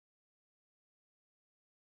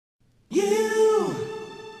You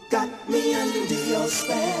got me under your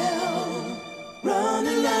spell,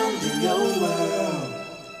 running around in your world.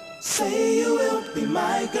 Say you will be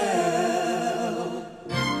my girl.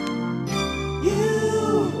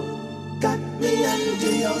 You got me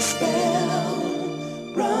under your spell,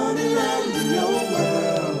 running around in your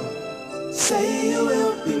world. Say you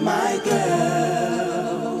will be my girl.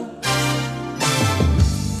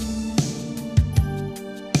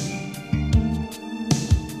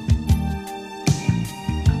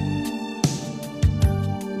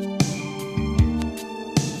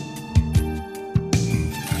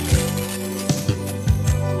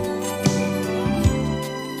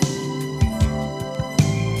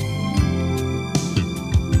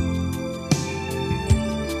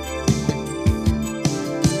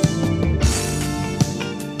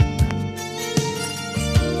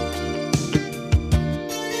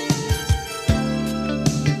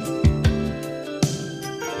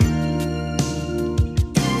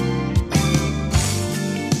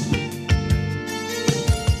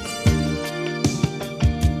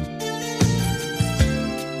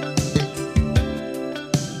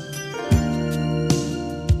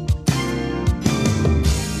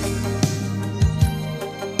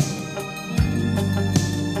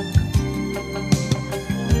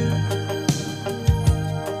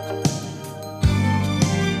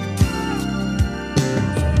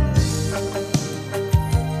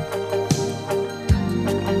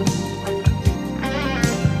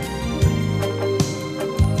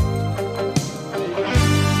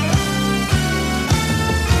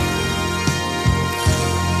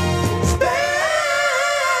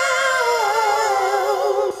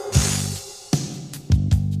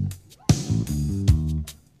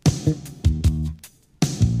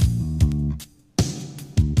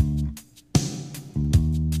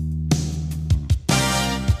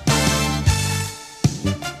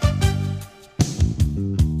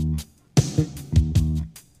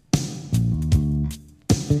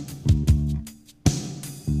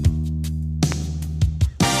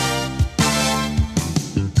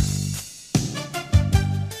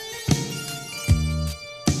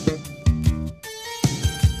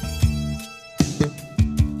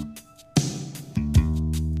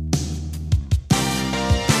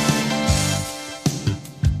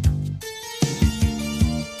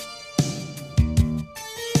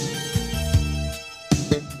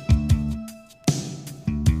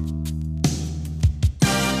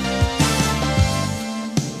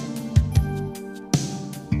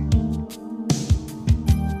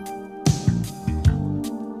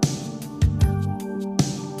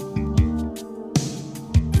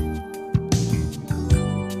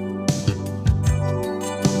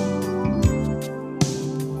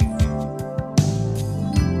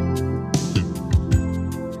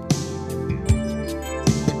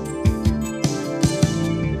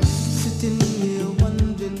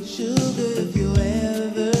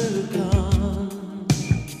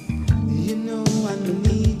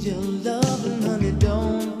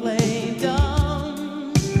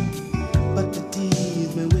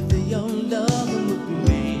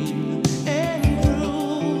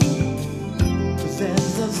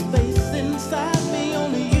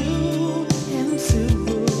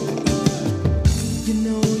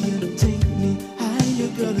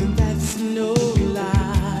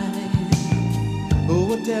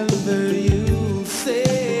 Whatever you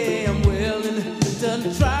say, I'm willing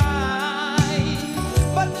to try.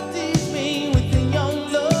 But to tease me with your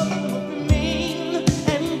love would be mean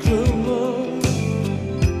and cruel.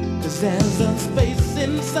 'Cause there's a space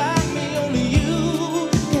inside me only you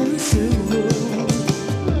can fill.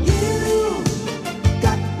 You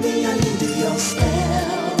got me under your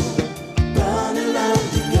spell, running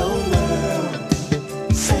around in your world.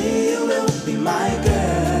 Say you will be my girl.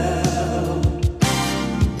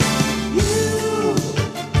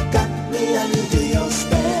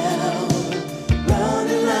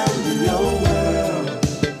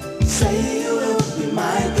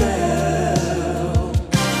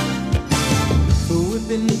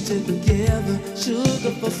 Together,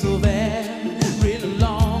 sugar for so very